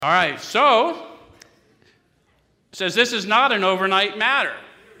All right, so it says this is not an overnight matter.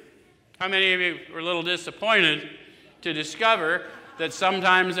 How many of you were a little disappointed to discover that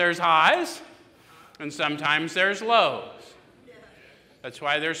sometimes there's highs and sometimes there's lows? That's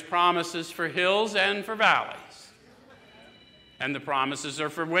why there's promises for hills and for valleys. And the promises are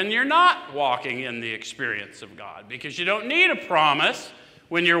for when you're not walking in the experience of God, because you don't need a promise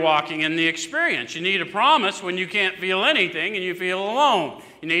when you're walking in the experience. You need a promise when you can't feel anything and you feel alone.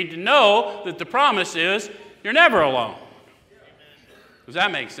 You need to know that the promise is you're never alone. Does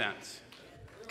that make sense?